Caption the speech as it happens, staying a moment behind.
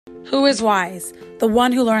Who is wise? The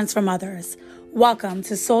one who learns from others. Welcome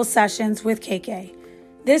to Soul Sessions with KK.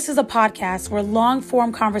 This is a podcast where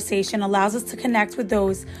long-form conversation allows us to connect with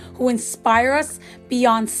those who inspire us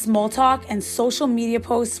beyond small talk and social media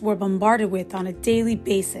posts we're bombarded with on a daily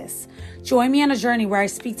basis. Join me on a journey where I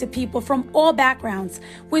speak to people from all backgrounds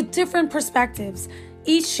with different perspectives,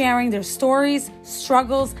 each sharing their stories,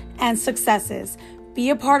 struggles, and successes. Be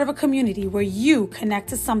a part of a community where you connect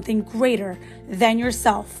to something greater than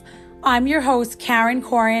yourself. I'm your host, Karen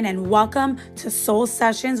Corin, and welcome to Soul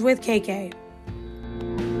Sessions with KK.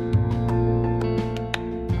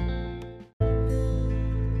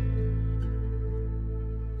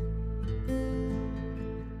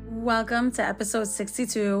 Welcome to episode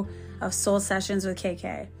 62 of Soul Sessions with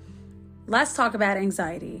KK. Let's talk about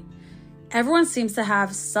anxiety. Everyone seems to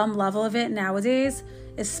have some level of it nowadays,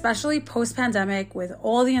 especially post-pandemic with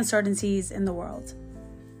all the uncertainties in the world.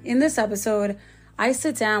 In this episode, I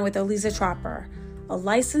sit down with Aliza Tropper, a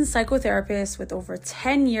licensed psychotherapist with over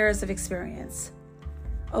 10 years of experience.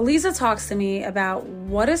 Aliza talks to me about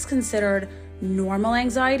what is considered normal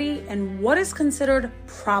anxiety and what is considered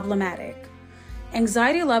problematic.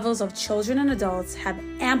 Anxiety levels of children and adults have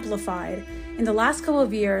amplified in the last couple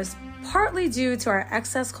of years, partly due to our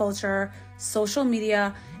excess culture, social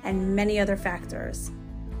media, and many other factors.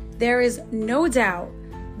 There is no doubt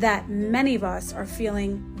that many of us are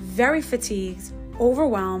feeling very fatigued,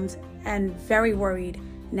 overwhelmed, and very worried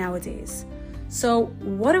nowadays. So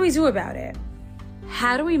what do we do about it?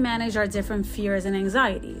 How do we manage our different fears and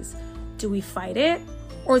anxieties? Do we fight it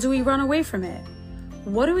or do we run away from it?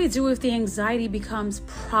 What do we do if the anxiety becomes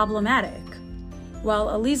problematic? Well,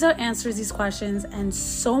 Aliza answers these questions and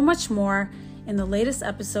so much more in the latest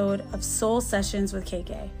episode of Soul Sessions with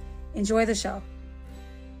KK. Enjoy the show.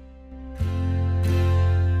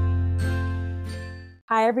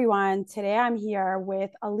 Hi, everyone. Today I'm here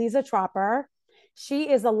with Aliza Tropper. She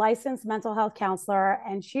is a licensed mental health counselor,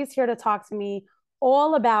 and she's here to talk to me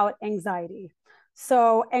all about anxiety.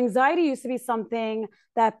 So anxiety used to be something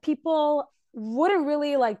that people wouldn't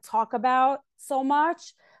really talk about so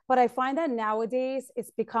much, but I find that nowadays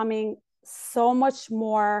it's becoming so much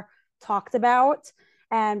more talked about,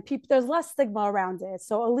 and there's less stigma around it.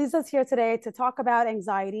 So Aliza's here today to talk about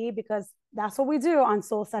anxiety because that's what we do on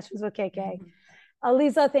Soul Sessions with KK. Mm-hmm.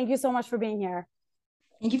 Aliza, thank you so much for being here.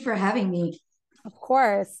 Thank you for having me. Of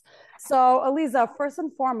course. So Aliza, first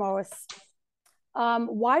and foremost,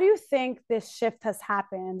 why do you think this shift has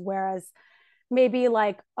happened? Whereas maybe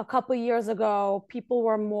a couple of years ago, people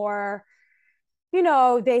were more,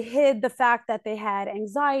 they hid the fact that they had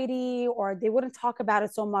anxiety or they wouldn't talk about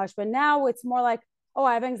it so much. But now it's more like, oh,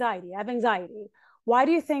 I have anxiety. I have anxiety. Why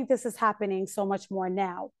do you think this is happening so much more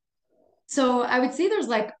now? So I would say there's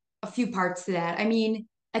a few parts to that. I mean,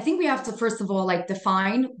 I think we have to first of all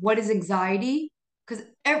define what is anxiety, because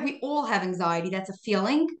we all have anxiety. That's a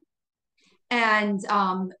feeling. And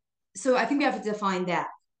so I think we have to define that.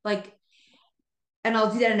 And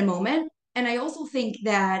I'll do that in a moment. And I also think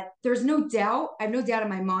that there's no doubt, I have no doubt in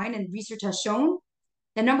my mind, and research has shown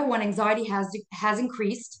that number one, anxiety has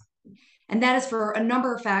increased. And that is for a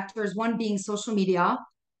number of factors, one being social media.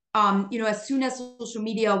 As soon as social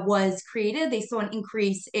media was created, they saw an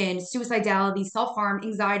increase in suicidality, self-harm,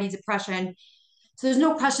 anxiety, depression. So there's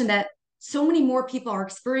no question that so many more people are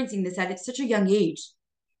experiencing this at such a young age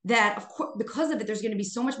that, of course, because of it, there's going to be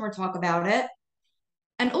so much more talk about it.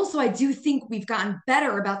 And also, I do think we've gotten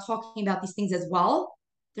better about talking about these things as well.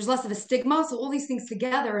 There's less of a stigma. So all these things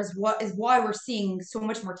together is why we're seeing so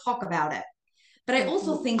much more talk about it. But I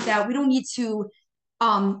also think that we don't need to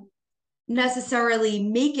necessarily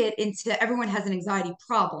make it into everyone has an anxiety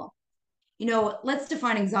problem. Let's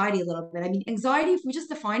define anxiety a little bit. I mean, anxiety, if we just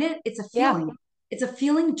define it, it's a feeling. Yeah. It's a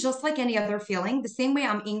feeling just like any other feeling. The same way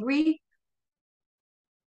I'm angry,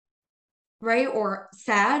 right? Or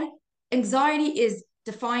sad. Anxiety is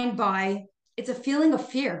defined by, it's a feeling of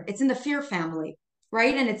fear. It's in the fear family,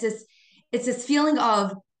 right? And it's this feeling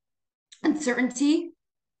of uncertainty,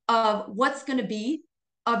 of what's going to be,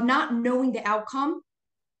 of not knowing the outcome,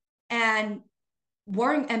 and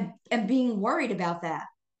worrying and being worried about that.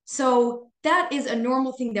 So that is a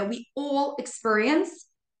normal thing that we all experience,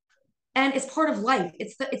 and it's part of life.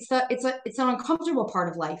 It's an uncomfortable part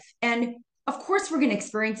of life, and of course we're going to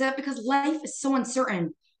experience that because life is so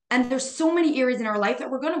uncertain, and there's so many areas in our life that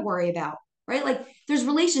we're going to worry about, right? Like there's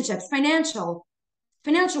relationships, financial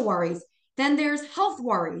worries, then there's health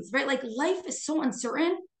worries, right? Like life is so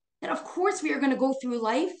uncertain that of course we are going to go through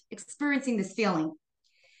life experiencing this feeling.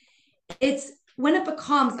 It's when it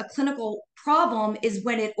becomes a clinical problem is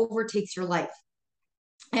when it overtakes your life.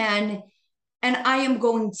 And I am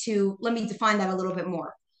going to, let me define that a little bit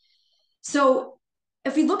more. So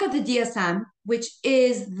if we look at the DSM, which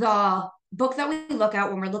is the book that we look at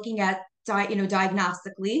when we're looking at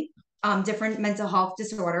diagnostically different mental health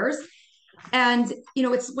disorders, and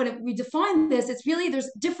it's when we define this, it's really there's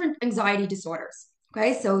different anxiety disorders.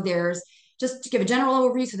 Okay, so there's just to give a general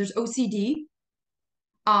overview. So there's OCD,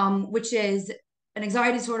 which is an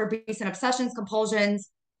anxiety disorder based on obsessions, compulsions.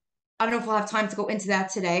 I don't know if we'll have time to go into that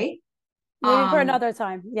today. Maybe for Um, another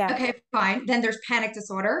time. Yeah. okay, fine. Then there's panic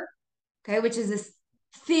disorder, okay, which is this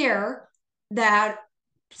fear that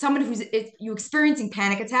someone you experiencing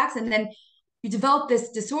panic attacks, and then you develop this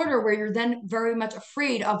disorder where you're then very much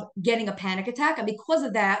afraid of getting a panic attack, and because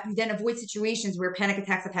of that you then avoid situations where panic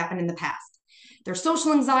attacks have happened in the past. There's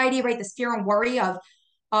social anxiety, right? This fear and worry of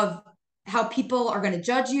how people are going to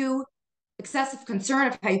judge you, excessive concern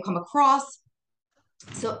of how you come across,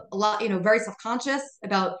 so a lot, very self-conscious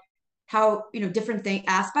about how, different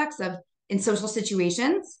aspects of in social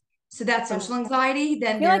situations. So that's Yeah. social anxiety. I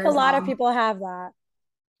Then feel like a there's lot of people have that.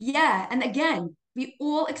 yeah, and again, we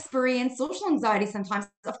all experience social anxiety sometimes.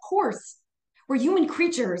 Of course, we're human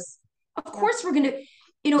creatures. Of Yeah. course, we're gonna,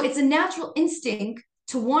 it's a natural instinct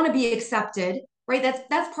to want to be accepted, right?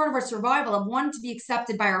 That's part of our survival of wanting to be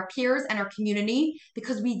accepted by our peers and our community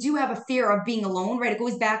because we do have a fear of being alone, right? It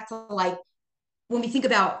goes back to like when we think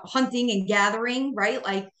about hunting and gathering, right?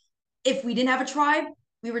 Like if we didn't have a tribe,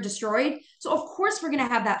 we were destroyed. So of course we're going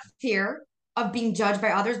to have that fear of being judged by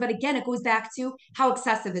others. But again, it goes back to how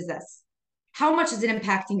excessive is this? How much is it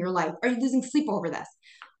impacting your life? Are you losing sleep over this?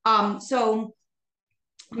 So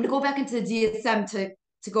I'm going to go back into the DSM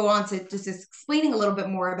to go on to just explaining a little bit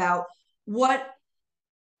more about what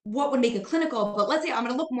what would make it clinical. But let's say I'm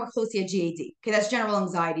going to look more closely at GAD. Okay, that's general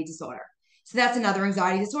anxiety disorder. So that's another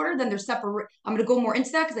anxiety disorder. Then there's separate. I'm going to go more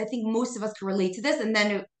into that because I think most of us can relate to this. And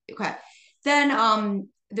then okay, then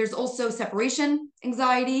there's also separation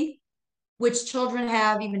anxiety, which children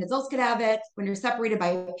have, even adults could have it when you're separated by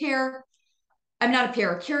a peer. I'm not a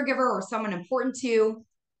peer, a caregiver or someone important to you.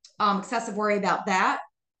 Excessive worry about that.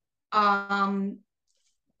 Um,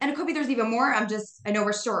 and it could be there's even more. I know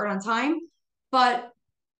we're short on time, but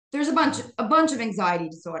there's a bunch of anxiety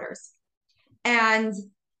disorders. And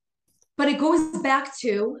but it goes back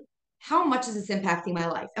to how much is this impacting my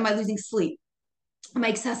life? Am I losing sleep? Am I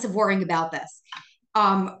excessive worrying about this?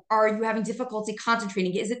 Are you having difficulty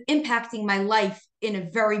concentrating? Is it impacting my life in a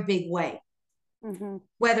very big way? Mm-hmm.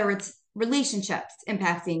 Whether it's relationships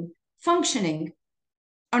impacting functioning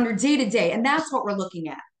under day to day. And that's what we're looking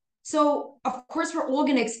at. So, of course, we're all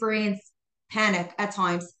going to experience panic at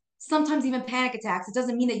times, sometimes even panic attacks. It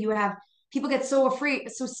doesn't mean that you have people get so afraid,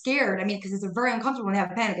 so scared. I mean, because it's very uncomfortable when they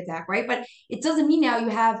have a panic attack, right? But it doesn't mean now you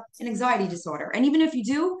have an anxiety disorder. And even if you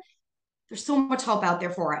do, there's so much help out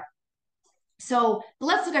there for it. So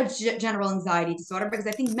let's look at general anxiety disorder because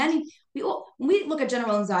I think when we look at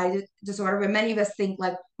general anxiety disorder, but many of us think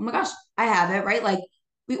like, oh my gosh, I have it, right? Like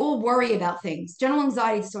we all worry about things. General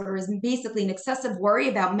anxiety disorder is basically an excessive worry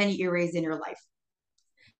about many areas in your life.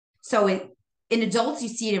 So in adults, you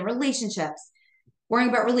see it in relationships, worrying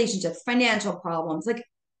about relationships, financial problems, like,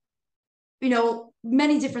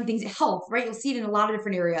 many different things, health, right? You'll see it in a lot of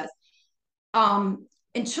different areas.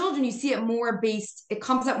 In children, you see it more it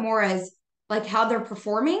comes up more as like how they're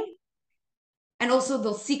performing. And also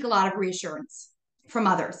they'll seek a lot of reassurance from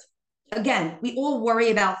others. Again, we all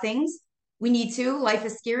worry about things. We need to. Life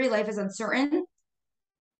is scary, life is uncertain.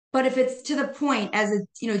 But if it's to the point, as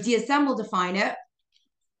DSM will define it,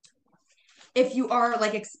 if you are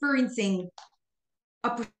like experiencing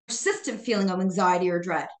a persistent feeling of anxiety or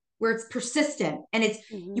dread, where it's persistent and you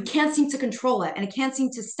Mm-hmm. can't seem to control it and it can't seem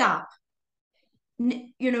to stop,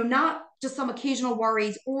 not just some occasional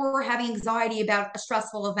worries or having anxiety about a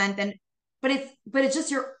stressful event, but it's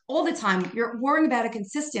just you're all the time you're worrying about it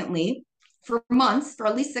consistently for months, for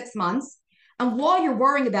at least 6 months. And while you're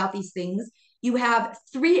worrying about these things, you have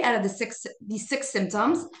three out of these six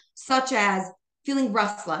symptoms, such as feeling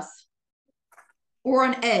restless or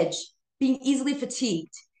on edge, being easily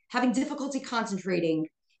fatigued, having difficulty concentrating,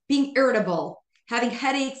 being irritable, having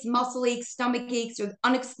headaches, muscle aches, stomach aches, or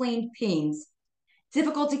unexplained pains,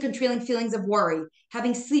 difficulty controlling feelings of worry,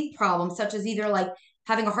 having sleep problems, such as either like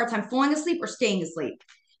having a hard time falling asleep or staying asleep.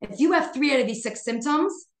 If you have three out of these six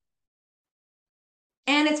symptoms,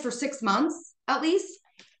 and it's for 6 months at least,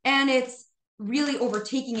 and it's really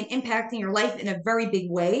overtaking and impacting your life in a very big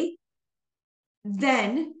way,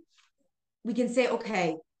 then we can say,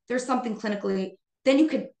 okay, there's something clinically. Then you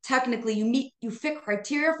could technically you fit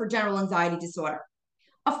criteria for general anxiety disorder.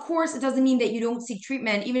 Of course, it doesn't mean that you don't seek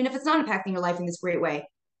treatment, even if it's not impacting your life in this great way.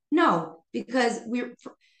 No, because we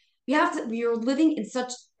are living in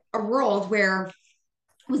such a world where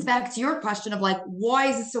was back to your question of like, why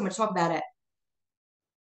is this so much talk about it?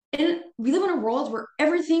 And we live in a world where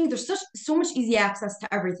everything, there's so much easy access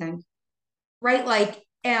to everything, right? Like,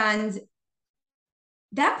 and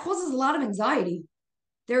that causes a lot of anxiety.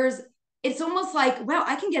 There's, it's almost like, wow,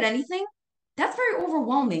 I can get anything. That's very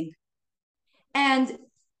overwhelming. And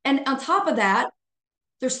on top of that,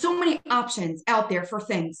 there's so many options out there for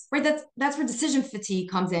things, right? That's where decision fatigue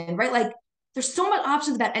comes in, right? Like there's so much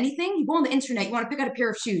options about anything. You go on the internet, you want to pick out a pair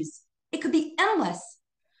of shoes. It could be endless.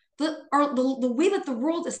 The way that the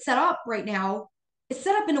world is set up right now is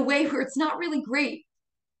set up in a way where it's not really great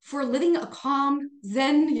for living a calm,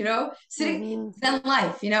 zen, sitting Hmm. zen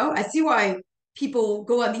life. I see why people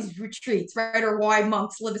go on these retreats, right? Or why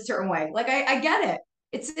monks live a certain way. Like I get it.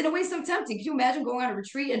 It's in a way so tempting. Can you imagine going on a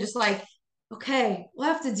retreat and just like, okay, all I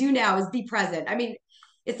have to do now is be present? I mean,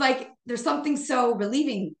 it's like there's something so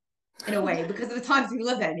relieving in a way because of the times we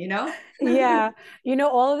live in? Yeah.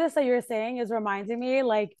 All of this that you're saying is reminding me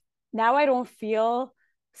like now I don't feel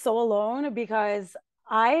so alone because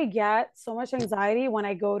I get so much anxiety when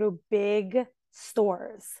I go to big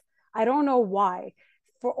stores. I don't know why.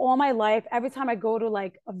 For all my life, every time I go to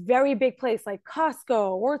like a very big place like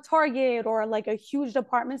Costco or Target or like a huge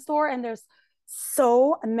department store and there's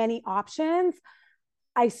so many options,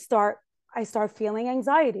 I start I start feeling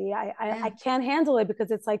anxiety. I Yeah. can't handle it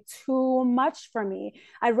because it's like too much for me.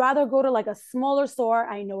 I'd rather go to like a smaller store.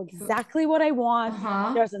 I know exactly what I want.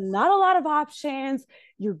 Uh-huh. There's not a lot of options.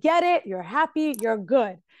 You get it, you're happy, you're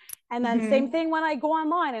good. And then same Hmm. thing when I go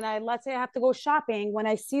online and let's say I have to go shopping, when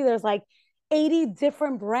I see there's like 80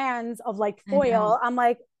 different brands of like I foil, know. I'm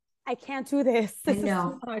like, I can't do this. I This is too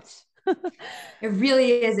know. much. It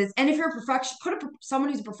really is. And if you're a perfection,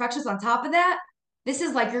 someone who's a perfectionist on top of that, this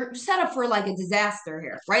is like you're set up for like a disaster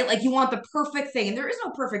here, right? Like you want the perfect thing, and there is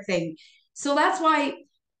no perfect thing. So that's why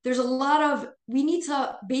there's a lot of we need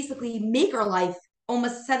to basically make our life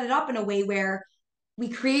almost set it up in a way where we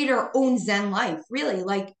create our own Zen life. Really,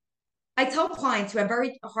 like I tell clients who have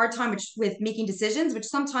very hard time with making decisions, which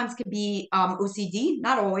sometimes could be OCD,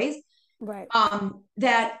 not always, Right.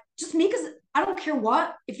 that just make us, I don't care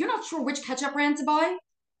what, if you're not sure which ketchup brand to buy,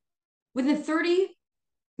 within 30,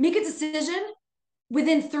 make a decision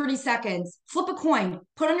within 30 seconds. Flip a coin,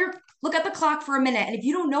 look at the clock for a minute. And if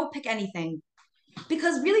you don't know, pick anything.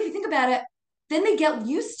 Because really, if you think about it, then they get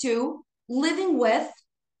used to living with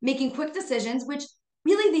making quick decisions, which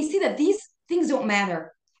really they see that these things don't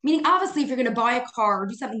matter. Meaning, obviously, if you're going to buy a car or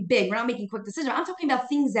do something big, we're not making quick decisions. I'm talking about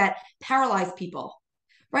things that paralyze people,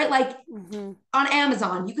 right? Like Mm-hmm. on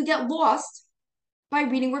Amazon, you could get lost by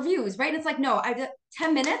reading reviews, right? It's like, no, I got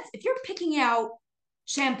 10 minutes. If you're picking out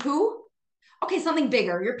shampoo, okay, something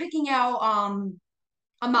bigger. You're picking out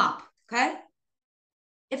a mop, okay?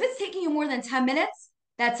 If it's taking you more than 10 minutes,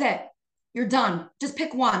 that's it. You're done. Just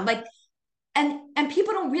pick one. Like and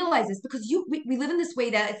people don't realize this because we live in this way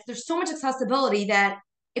that there's so much accessibility that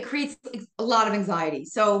it creates a lot of anxiety.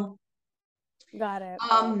 So Got it.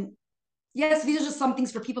 yes, these are just some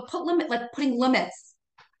things for people. Like putting limits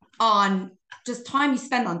on just time you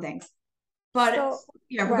spend on things. But So,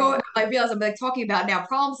 yeah, we're right. going. I realize I'm like talking about now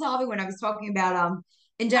problem solving when I was talking about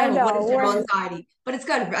in I general what know. is general We're anxiety. But it's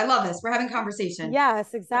good. I love this. We're having conversation. Yes,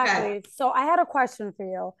 Okay, exactly. So I had a question for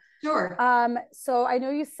you. sure. So I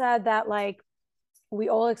know you said that like we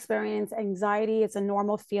all experience anxiety. It's a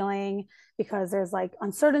normal feeling because there's like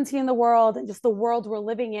uncertainty in the world and just the world we're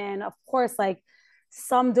living in. Of course, like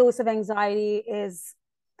some dose of anxiety is,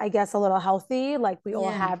 I guess, a little healthy. Like we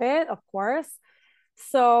all Yeah. have it, of course.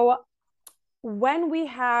 So when we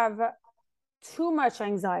have too much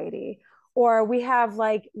anxiety or we have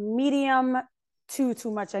like medium to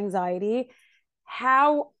too much anxiety,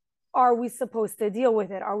 how are we supposed to deal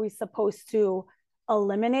with it? Are we supposed to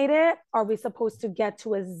eliminate it? Are we supposed to get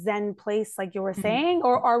to a zen place like you were Mhm. saying,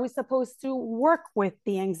 or are we supposed to work with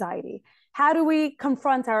the anxiety? How do we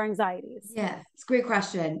confront our anxieties? Yeah, it's a great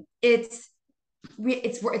question. It's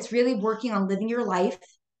really working on living your life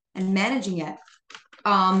and managing it.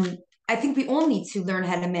 Um, I think we all need to learn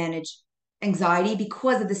how to manage anxiety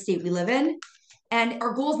because of the state we live in. And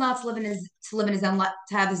our goal is not to live in a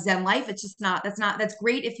to have a Zen life. It's just not. That's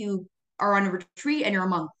great if you are on a retreat and you're a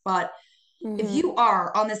monk. But if Mm-hmm. you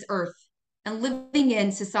are on this earth and living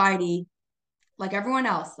in society like everyone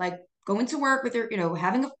else, like going to work with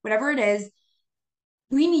having whatever it is,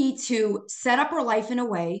 we need to set up our life in a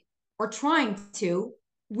way, or trying to,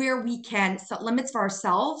 where we can set limits for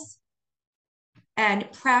ourselves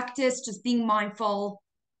and practice just being mindful,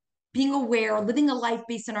 being aware, living a life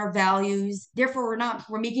based on our values. Therefore,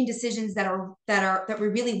 we're making decisions that we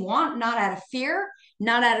really want, not out of fear,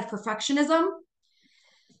 not out of perfectionism.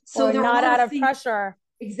 So Or there are a not lot out of of things. pressure.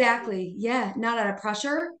 exactly. Yeah, not out of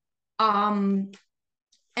pressure. Um,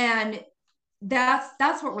 and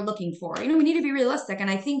that's what we're looking for. We need to be realistic. And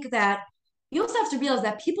I think that you also have to realize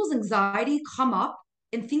that people's anxiety come up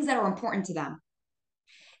in things that are important to them.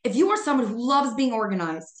 If you are someone who loves being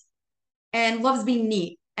organized and loves being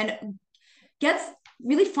neat and gets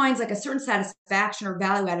really finds like a certain satisfaction or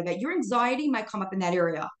value out of it, your anxiety might come up in that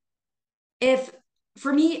area. If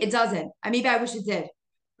for me, it doesn't. Maybe I wish it did.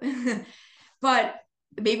 But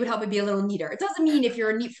maybe it would help me be a little neater. It doesn't mean if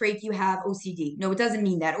you're a neat freak, you have OCD. No, it doesn't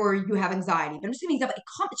mean that, or you have anxiety. But I'm just giving an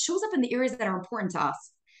example. It shows up in the areas that are important to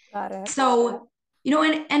us. Got it. So,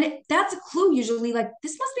 that's a clue usually, like,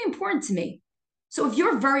 this must be important to me. So if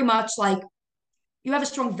you're very much like, you have a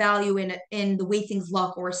strong value in the way things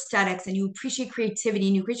look or aesthetics, and you appreciate creativity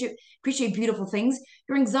and you appreciate beautiful things,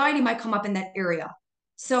 your anxiety might come up in that area.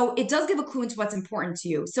 So it does give a clue into what's important to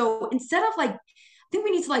you. So instead of like, I think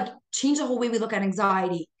we need to like change the whole way we look at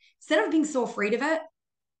anxiety. Instead of being so afraid of it,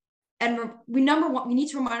 and we number one, we need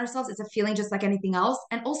to remind ourselves it's a feeling just like anything else,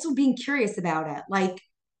 and also being curious about it. Like,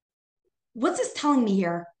 what's this telling me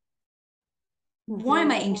here? Why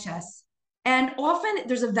am I Hmm. anxious? And often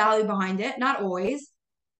there's a value behind it, not always,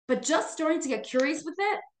 but just starting to get curious with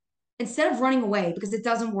it instead of running away because it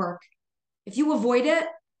doesn't work. If you avoid it,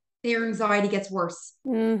 your anxiety gets worse.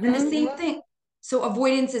 And the Hmm. same thing. So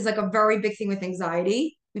avoidance is like a very big thing with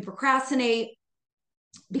anxiety. We procrastinate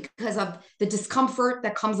because of the discomfort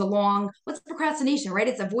that comes along. What's procrastination, right?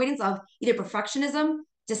 It's avoidance of either perfectionism,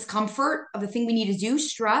 discomfort of the thing we need to do,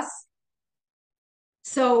 stress.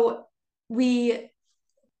 So we,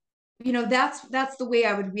 that's the way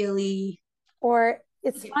I would really Or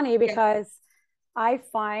it's funny yeah. because I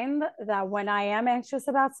find that when I am anxious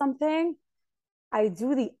about something, I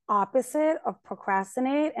do the opposite of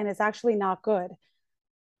procrastinate, and it's actually not good.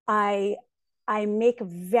 I I make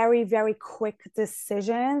very, very quick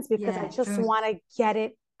decisions because I Yeah, just want to get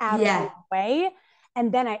it out of the yeah, way.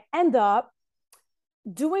 And then I end up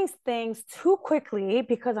doing things too quickly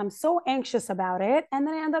because I'm so anxious about it. And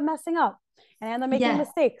then I end up messing up and I end up making yeah,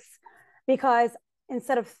 mistakes because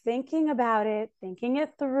instead of thinking about it, thinking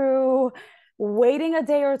it through, waiting a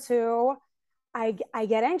day or two, I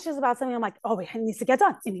get anxious about something. I'm like, oh, it needs to get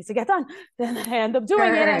done. It needs to get done. Then I end up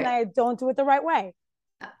doing it and right. I don't do it the right way.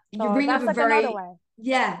 You're So bringing up that's a like another very, way.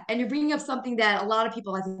 yeah, and you're bringing up something that a lot of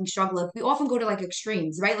people I think struggle with. We often go to like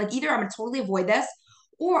extremes, right? Like either I'm gonna totally avoid this,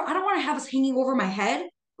 or I don't want to have this hanging over my head.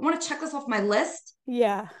 I want to check this off my list.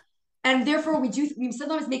 Yeah. And therefore we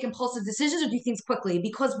sometimes make impulsive decisions or do things quickly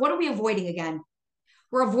because what are we avoiding again?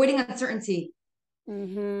 We're avoiding uncertainty.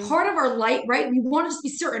 Mm-hmm. Part of our life, right? We want to just be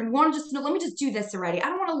certain. We want to just know, let me just do this already. I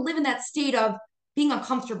don't want to live in that state of being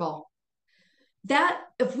uncomfortable. That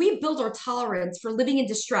if we build our tolerance for living in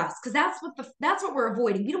distress, because that's what we're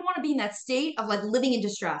avoiding. We don't want to be in that state of like living in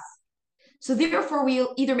distress. So therefore, we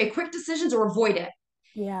either make quick decisions or avoid it.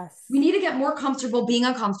 We Yes. need to get more comfortable being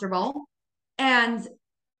uncomfortable, and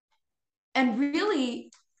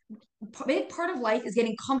really, a big part of life is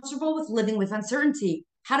getting comfortable with living with uncertainty.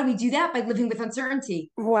 How do we do that? By living with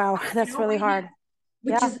uncertainty. Wow, that's really Right now, hard.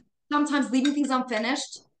 which Yeah. is sometimes leaving things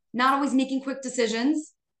unfinished, not always making quick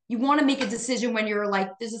decisions. You want to make a decision when you're like,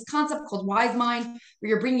 there's this concept called wise mind, where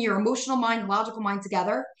you're bringing your emotional mind, logical mind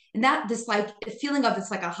together. And that this like the feeling of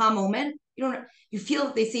this like aha moment, you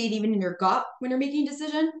feel they say it even in your gut when you're making a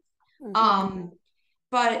decision. Mm-hmm. Um,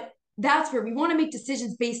 but that's where we want to make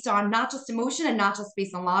decisions based on not just emotion and not just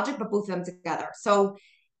based on logic, but both of them together. So,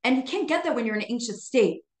 and you can't get that when you're in an anxious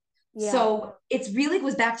state. Yeah. So it's really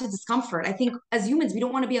goes back to discomfort. I think as humans, we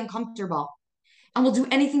don't want to be uncomfortable. And we'll do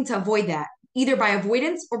anything to avoid that, either by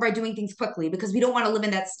avoidance or by doing things quickly, because we don't want to live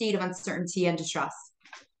in that state of uncertainty and distress.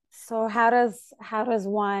 So how does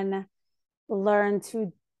one learn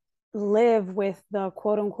to live with the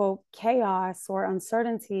quote unquote chaos or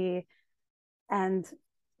uncertainty and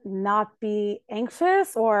not be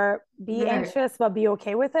anxious or be Right. anxious but be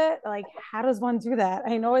okay with it? Like, how does one do that?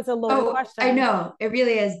 I know it's a loaded Oh, I question. know it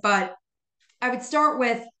really is. But I would start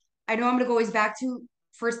with, I know I'm going to go always back to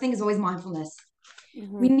first thing is always mindfulness.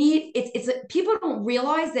 We Mm-hmm. need people don't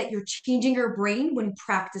realize that you're changing your brain when you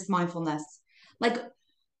practice mindfulness. Like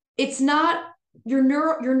it's not the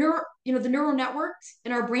neural networks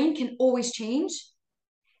in our brain can always change.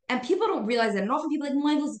 And people don't realize that. And often people are like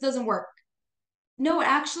mindfulness doesn't work. No,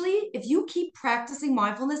 actually, if you keep practicing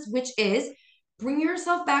mindfulness, which is bring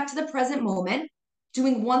yourself back to the present moment,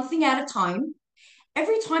 doing one thing at a time,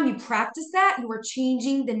 every time you practice that, you are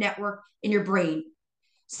changing the network in your brain.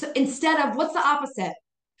 So instead of what's the opposite?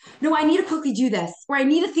 No, I need to quickly do this, or I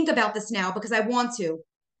need to think about this now because I want to.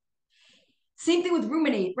 Same thing with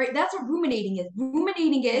ruminate, right? That's what ruminating is.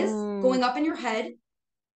 Ruminating is Mm, going up in your head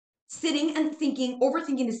sitting and thinking,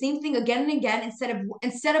 overthinking the same thing again and again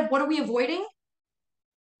instead of what are we avoiding?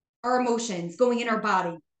 Our emotions going in our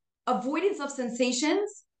body. Avoidance of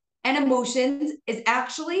sensations and emotions is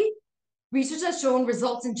actually research has shown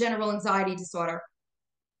results in general anxiety disorder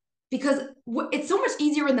because it's so much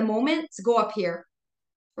easier in the moment to go up here,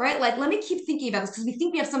 right? Like, let me keep thinking about this because we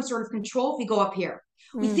think we have some sort of control if we go up here.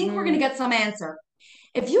 We think we're going to Mm-hmm. get some answer.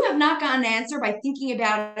 If you have not gotten an answer by thinking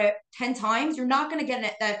about it 10 times, you're not going to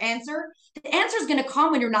get that answer. The answer is going to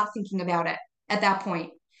come when you're not thinking about it at that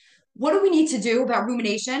point. What do we need to do about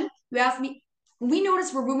rumination? You ask me, when we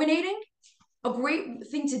notice we're ruminating, a great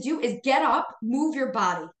thing to do is get up, move your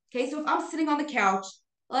body. Okay, so if I'm sitting on the couch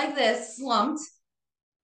like this, slumped,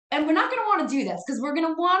 and we're not going to want to do this because we're going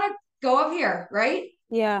to want to go up here, right?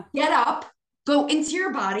 Yeah. Get up, go into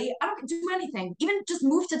your body. I don't do anything. Even just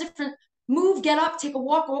move to different, move, get up, take a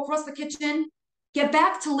walk, go across the kitchen, get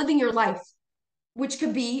back to living your life, which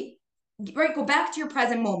could be, right? Go back to your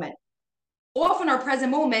present moment. Often our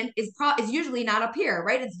present moment is usually not up here,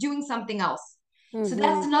 right? It's doing something else. So Mm-hmm.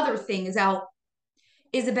 that's another thing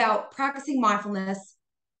is about practicing mindfulness.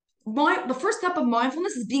 The first step of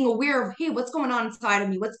mindfulness is being aware of, hey, what's going on inside of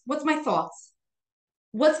me? What's my thoughts?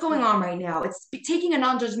 What's going on right now? It's taking a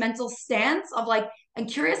non-judgmental stance of like, and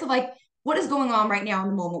curious of like, what is going on right now in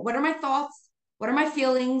the moment? What are my thoughts? What are my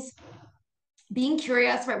feelings? Being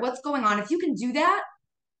curious, right? What's going on? If you can do that,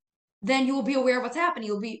 then you will be aware of what's happening.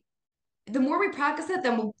 You'll be the more we practice it,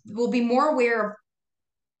 then we'll be more aware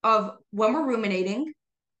of when we're ruminating.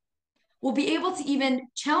 We'll be able to even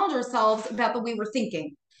challenge ourselves about the way we're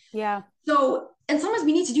thinking. Yeah. So, and sometimes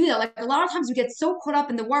we need to do that. Like a lot of times we get so caught up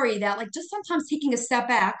in the worry that like just sometimes taking a step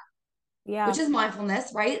back, which Yeah. is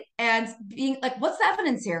mindfulness, right? And being like, what's the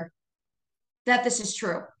evidence here that this is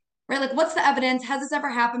true? Right? Like, what's the evidence? Has this ever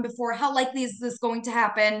happened before? How likely is this going to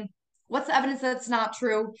happen? What's the evidence that it's not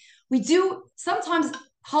true? We do sometimes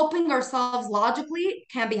helping ourselves logically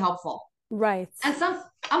can be helpful. Right. And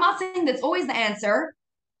I'm not saying that's always the answer,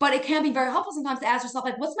 but it can be very helpful sometimes to ask yourself,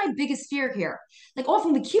 like, what's my biggest fear here? Like,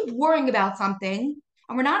 often we keep worrying about something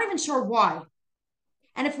and we're not even sure why.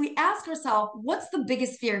 And if we ask ourselves, what's the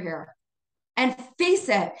biggest fear here? And face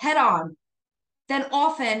it head on, then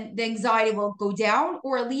often the anxiety will go down,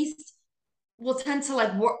 or at least we'll tend to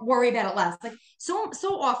like worry about it less. Like so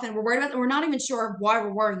often we're worried about it, and we're not even sure why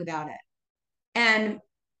we're worrying about it. And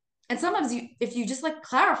sometimes if you just like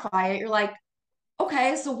clarify it, you're like,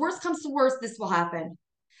 okay, so worst comes to worst, this will happen.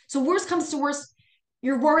 So worst comes to worst,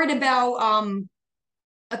 you're worried about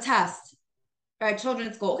a test, right? Children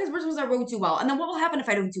at school. Okay, so worst comes I won't do well. And then what will happen if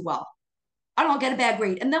I don't do well? I don't know, get a bad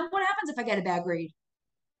grade. And then what happens if I get a bad grade?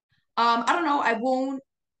 I don't know, I won't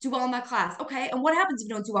do well in that class. Okay, and what happens if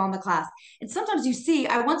you don't do well in the class? And sometimes you see,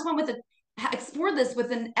 I once went with explored this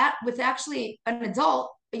with with actually an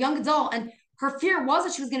adult, a young adult, and her fear was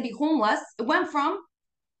that she was going to be homeless. It went from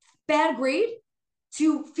bad grade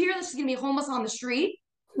to fear that she's going to be homeless on the street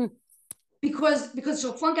Hmm. because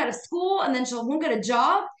she'll flunk out of school and then she'll won't get a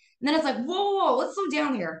job. And then it's like, whoa, let's slow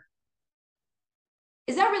down here.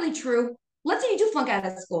 Is that really true? Let's say you do flunk out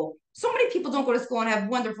of school. So many people don't go to school and have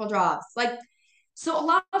wonderful jobs. Like, so a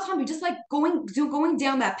lot of time we just like going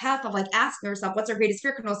down that path of like asking yourself, what's our greatest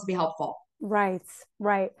fear can also be helpful. Right.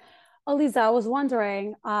 Right. Aliza, I was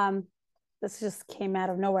wondering, this just came out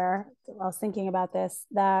of nowhere. I was thinking about this,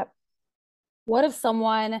 that what if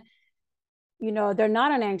someone, they're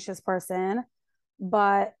not an anxious person,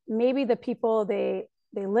 but maybe the people they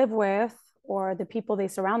live with or the people they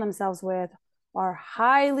surround themselves with are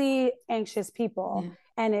highly anxious people, Yeah.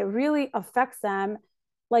 and it really affects them.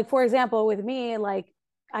 Like, for example, with me, like,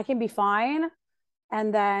 I can be fine,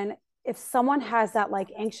 and then if someone has that like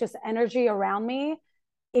anxious energy around me,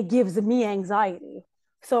 it gives me anxiety.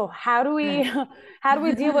 So how do we Right. how do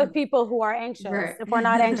we deal with people who are anxious Right. if we're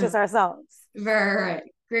not anxious ourselves? Right.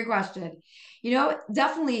 Great question.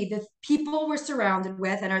 Definitely the people we're surrounded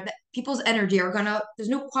with and people's energy are gonna, there's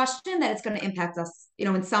no question that it's gonna impact us,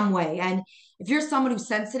 in some way. And if you're someone who's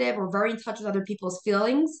sensitive or very in touch with other people's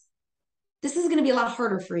feelings, this is gonna be a lot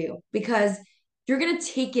harder for you because you're gonna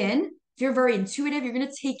take in, if you're very intuitive, you're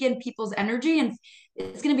gonna take in people's energy and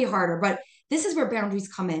it's gonna be harder. But this is where boundaries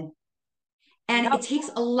come in. And it Yep. takes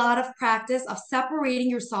a lot of practice of separating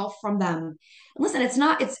yourself from them. And listen, it's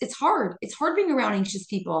hard. It's hard being around anxious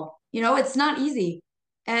people. It's not easy.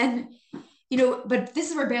 And but this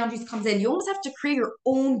is where boundaries comes in. You almost have to create your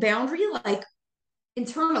own boundary, like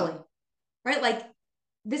internally, right? Like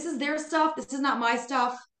this is their stuff, this is not my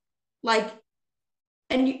stuff. Like,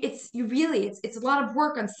 and it's a lot of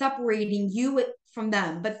work on separating you from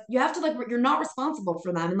them, but you have to like you're not responsible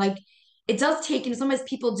for them. And like it does take, sometimes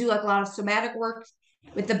people do like a lot of somatic work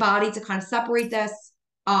with the body to kind of separate this.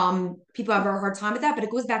 People have a hard time with that, but it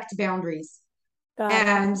goes back to boundaries Got it.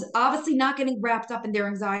 and obviously not getting wrapped up in their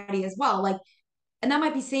anxiety as well. Like, and that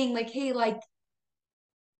might be saying like, hey, like,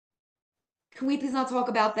 can we please not talk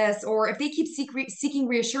about this? Or if they keep seeking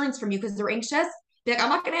reassurance from you because they're anxious, be like, I'm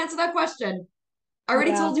not going to answer that question. I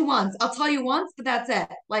already Yeah. told you once. I'll tell you once, but that's it.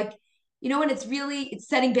 Like, and it's really it's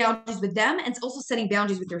setting boundaries with them and it's also setting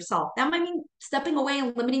boundaries with yourself. That might mean stepping away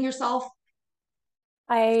and limiting yourself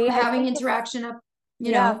from I having think it's, interaction up,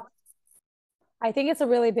 you yeah, know. I think it's a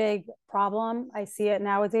really big problem. I see it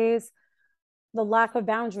nowadays. The lack of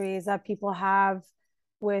boundaries that people have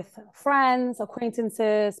with friends,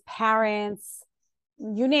 acquaintances, parents,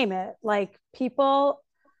 you name it. Like people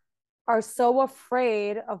are so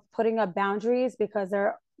afraid of putting up boundaries because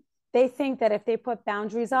they think that if they put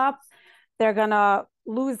boundaries up, they're gonna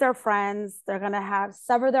lose their friends, they're gonna have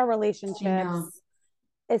sever their I know. relationships.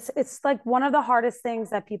 It's like one of the hardest things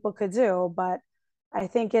that people could do, but I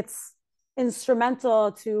think it's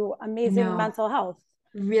instrumental to I amazing know. mental health.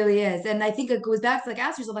 It really is. And I think it goes back to like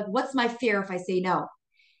ask yourself, like, what's my fear if I say no?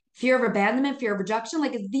 Fear of abandonment, fear of rejection.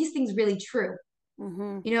 Like, is these things really true?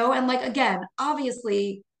 Mm-hmm. And like again,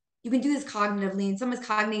 obviously you can do this cognitively, and sometimes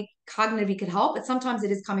cognitively could help, but sometimes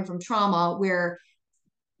it is coming from trauma where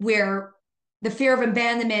the fear of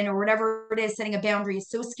abandonment or whatever it is, setting a boundary is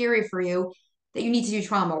so scary for you that you need to do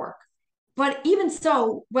trauma work. But even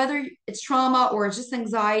so, whether it's trauma or it's just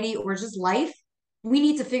anxiety or it's just life, we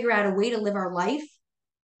need to figure out a way to live our life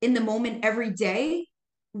in the moment every day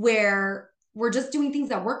where we're just doing things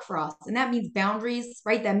that work for us. And that means boundaries,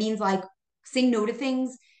 right? That means like saying no to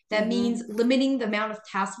things. That Mm-hmm. means limiting the amount of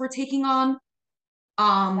tasks we're taking on.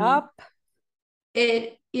 Um, Yup.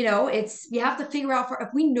 it's you have to figure out if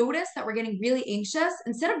we notice that we're getting really anxious,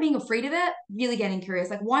 instead of being afraid of it, really getting curious.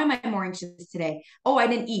 Like, why am I more anxious today? Oh, I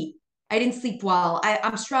didn't eat. I didn't sleep well.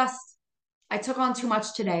 I'm stressed. I took on too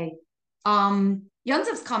much today.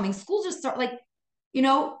 Yunziv's coming. Schools just start like,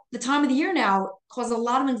 the time of the year now causes a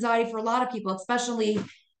lot of anxiety for a lot of people, especially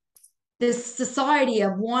this society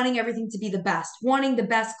of wanting everything to be the best, wanting the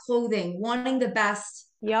best clothing, wanting the best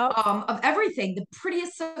Yup. of everything, the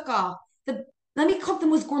prettiest sukkah, the let me cook the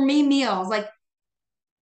most gourmet meals. Like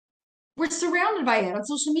we're surrounded by it on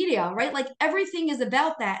social media, right? Like everything is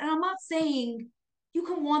about that. And I'm not saying you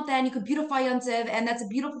can want that and you could beautify Yuntiv and that's a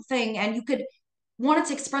beautiful thing. And you could want it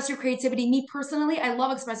to express your creativity. Me personally, I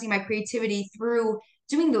love expressing my creativity through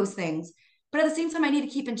doing those things. But at the same time, I need to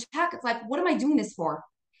keep in check. It's like, what am I doing this for?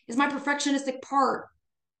 Is my perfectionistic part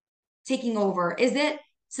taking over? Is it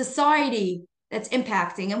society that's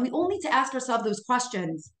impacting? And we all need to ask ourselves those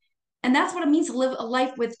questions. And that's what it means to live a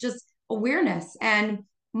life with just awareness and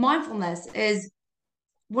mindfulness is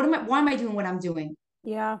why am I doing what I'm doing?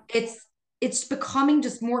 Yeah, It's becoming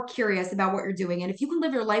just more curious about what you're doing. And if you can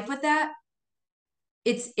live your life with that,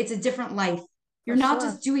 it's a different life. for You're not sure.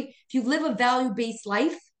 just doing if you live a value-based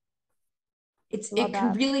life, Love it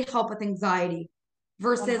can that. really help with anxiety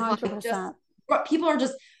versus like just 100%. what people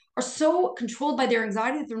are so controlled by their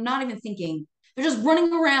anxiety that they're not even thinking. They're just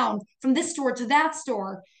running around from this store to that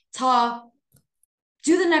store to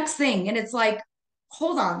do the next thing. And it's like,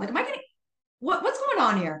 hold on, like am I getting what's going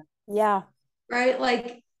on here? Yeah. Right?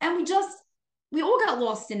 Like, and we all got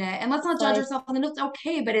lost in it. And let's It's not judge like, ourselves and it's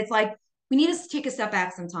okay, but it's like we need to take a step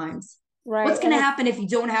back sometimes. right. What's And gonna it's happen if you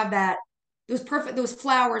don't have those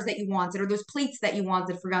flowers that you wanted or those plates that you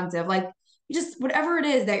wanted for Guntiv? Like you just whatever it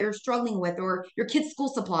is that you're struggling with or your kids' school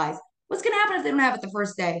supplies. What's gonna happen if they don't have it the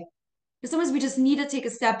first day? Because sometimes we just need to take a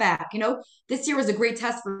step back. This year was a great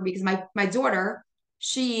test for me because my daughter,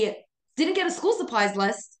 she didn't get a school supplies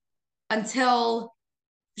list until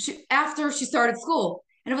after she started school.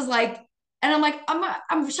 And it was like, and I'm like,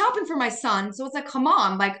 I'm shopping for my son. So it's like, come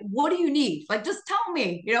on, like, what do you need? Like, just tell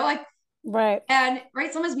me, like, right. and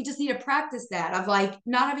right, sometimes we just need to practice that of like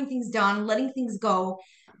not having things done, letting things go.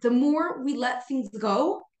 The more we let things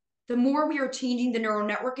go, the more we are changing the neural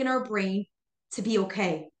network in our brain to be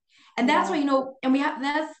okay. And that's Yeah. why, and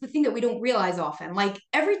that's the thing that we don't realize often. Like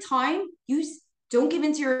every time you don't give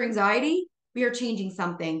into your anxiety, we are changing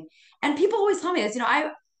something. And people always tell me this,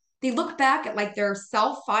 they look back at like their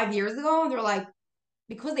self 5 years ago and they're like,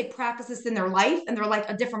 because they practice this in their life and they're like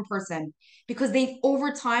a different person because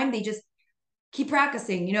over time, they just keep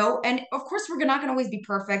practicing, and of course we're not going to always be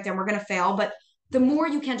perfect and we're going to fail, but the more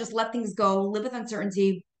you can just let things go, live with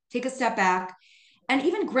uncertainty, take a step back, and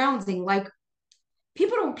even grounding. Like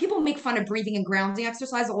people make fun of breathing and grounding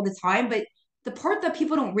exercise all the time, but the part that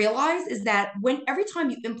people don't realize is that when every time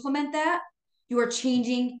you implement that, you are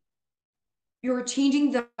changing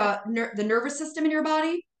the nervous system in your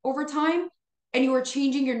body over time, and you are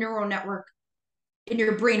changing your neural network in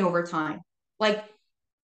your brain over time. Like,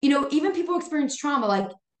 even people who experience trauma, like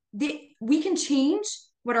we can change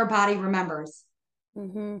what our body remembers.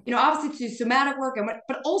 Mm-hmm. Obviously to somatic work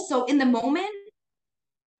but also in the moment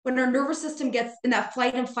when our nervous system gets in that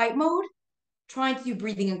flight and fight mode, trying to do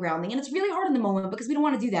breathing and grounding. And it's really hard in the moment because we don't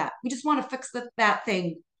want to do that. We just want to fix that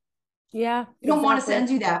thing. Yeah, We don't want to sit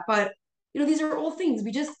exactly. and do that. But, these are all things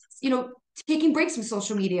we just, taking breaks from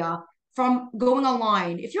social media, from going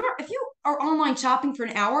online. If you are online shopping for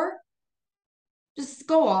an hour, just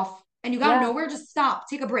go off and you got Yeah, nowhere, just stop,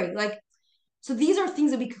 take a break. Like, so these are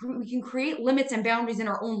things that we can create limits and boundaries in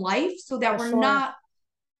our own life so that for we're sure. not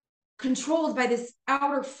controlled by this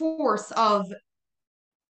outer force of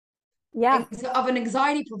Yeah. an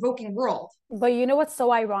anxiety provoking world. But you know what's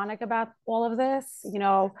so ironic about all of this?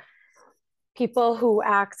 People who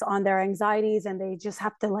act on their anxieties and they just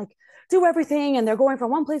have to like do everything and they're going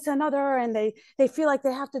from one place to another and they feel like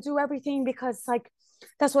they have to do everything because like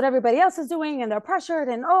that's what everybody else is doing and they're pressured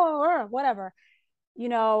and whatever. You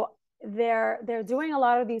know, they're doing a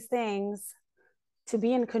lot of these things to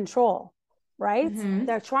be in control, right? Mm-hmm.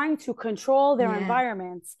 They're trying to control their Yeah,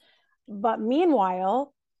 environments. But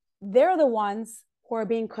meanwhile, they're the ones who are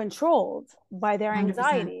being controlled by their 100%.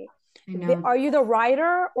 anxiety. I know. Are you the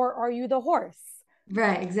rider or are you the horse?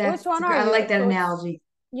 Right, Which exactly. one are I you? like that So analogy.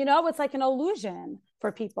 it's like an illusion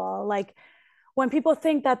for people. Like when people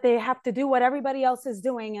think that they have to do what everybody else is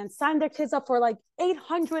doing and sign their kids up for like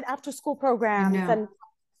 800 after school I programs know. and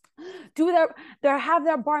do their have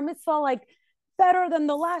their bar mitzvah like better than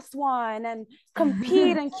the last one and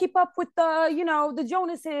compete and keep up with the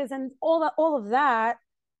Jonases and all of that.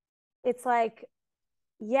 It's like,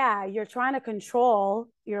 yeah, you're trying to control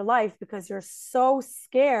your life because you're so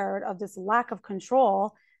scared of this lack of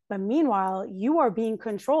control, but meanwhile you are being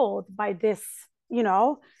controlled by this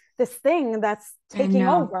thing that's I taking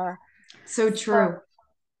know. over. So So true.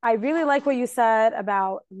 I really like what you said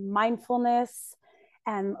about mindfulness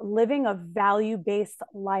and living a value based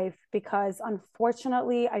life because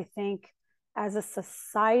unfortunately, I think as a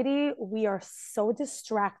society, we are so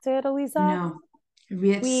distracted, I Aliza. know.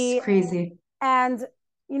 It's We, crazy. and,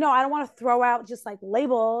 I don't want to throw out just like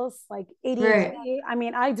labels like Right. ADHD. I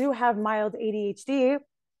mean, I do have mild ADHD.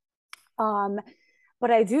 Um,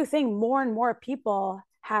 but I do think more and more people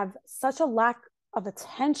have such a lack of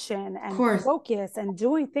attention Of and course. focus and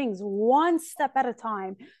doing things one step at a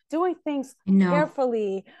time, doing things I know.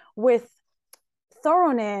 carefully with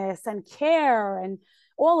thoroughness and care and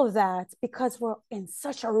all of that because we're in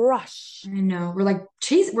such a rush. I know. We're like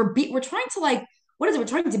we're trying to like what is it? We're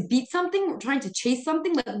trying to beat something, we're trying to chase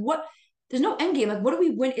something. Like what there's no end game. Like what do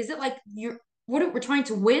we win? Is it like we're trying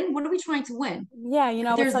to win? What are we trying to win? Yeah,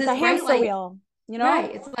 it's There's like a this, right? hamster Like, wheel.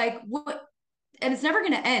 right. It's like what and it's never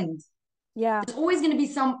gonna end. Yeah. There's always gonna be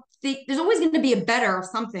there's always gonna be a better of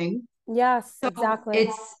something. Yes, So exactly.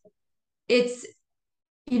 it's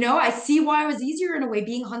I see why it was easier in a way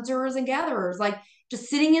being hunters and gatherers, like just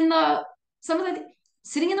sitting in the some of the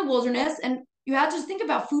sitting in the wilderness, and you had to just think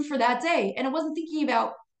about food for that day. And it wasn't thinking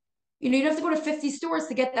about, you'd have to go to 50 stores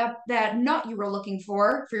to get that nut you were looking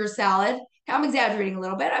for your salad. I'm exaggerating a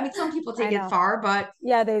little bit. I mean, some people I take it know. far, but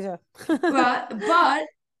Yeah, they do. but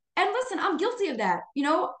and listen, I'm guilty of that. We've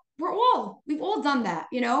all done that,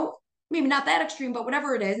 maybe not that extreme, but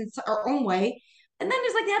whatever it is, it's our own way. And then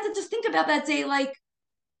there's like they have to just think about that day, like,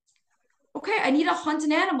 okay, I need to hunt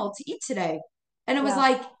an animal to eat today. And it was Yeah.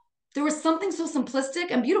 like, there was something so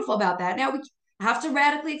simplistic and beautiful about that. Now we have to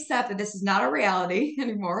radically accept that this is not a reality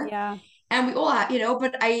anymore. Yeah. And we all have,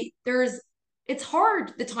 but it's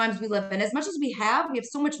hard the times we live in. As much as we have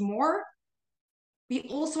so much more, we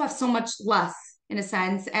also have so much less in a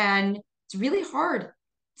sense. And it's really hard.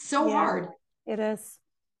 So Yeah, hard. it is.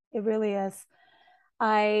 It really is.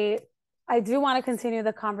 I I do want to continue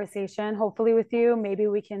the conversation, hopefully with you. Maybe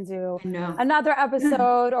we can do I know. another I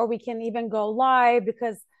episode or we can even go live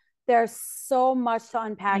because there's so much to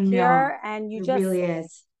unpack know. here and It really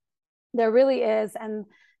is. there really is. And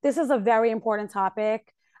this is a very important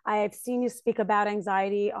topic. I have seen you speak about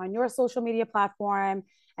anxiety on your social media platform,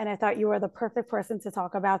 and I thought you were the perfect person to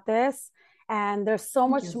talk about this. And there's so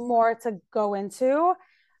Thank much you. more to go into, I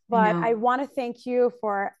but I know. want to thank you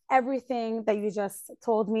for everything that you just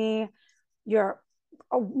told me. You're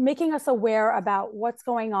making us aware about what's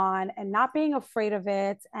going on and not being afraid of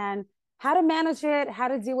it and how to manage it, how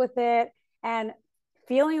to deal with it, and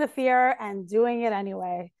feeling the fear and doing it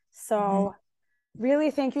anyway. Mhm. So, really,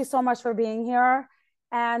 thank you so much for being here.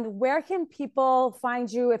 And where can people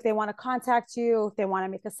find you if they want to contact you, if they want to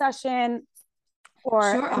make a session or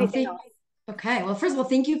Sure. anything else? Okay. Well, first of all,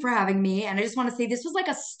 thank you for having me. And I just want to say this was like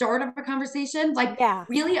a start of a conversation, like Yeah.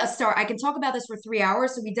 really a start. I can talk about this for 3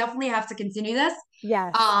 hours, so we definitely have to continue this.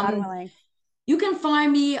 Yes. God Um, willing. you can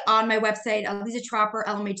find me on my website, Aliza Tropper,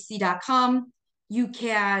 lmhc.com. You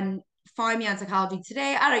can find me on Psychology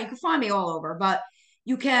Today. I don't know, you can find me all over, but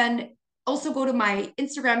you can also go to my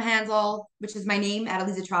Instagram handle, which is my name at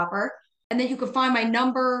Aliza Tropper. And then you can find my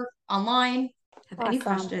number online. Have any Awesome.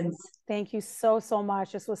 questions? Thank you so, so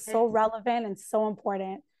much. This was so relevant and so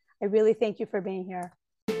important. I really thank you for being here.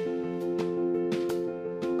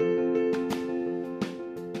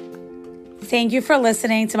 Thank you for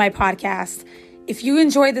listening to my podcast. If you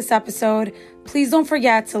enjoyed this episode, please don't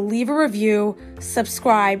forget to leave a review,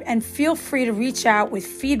 subscribe, and feel free to reach out with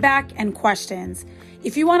feedback and questions.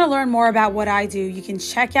 If you want to learn more about what I do, you can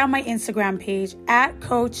check out my Instagram page at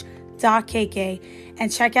coach.kk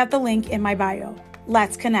and check out the link in my bio.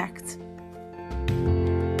 Let's connect.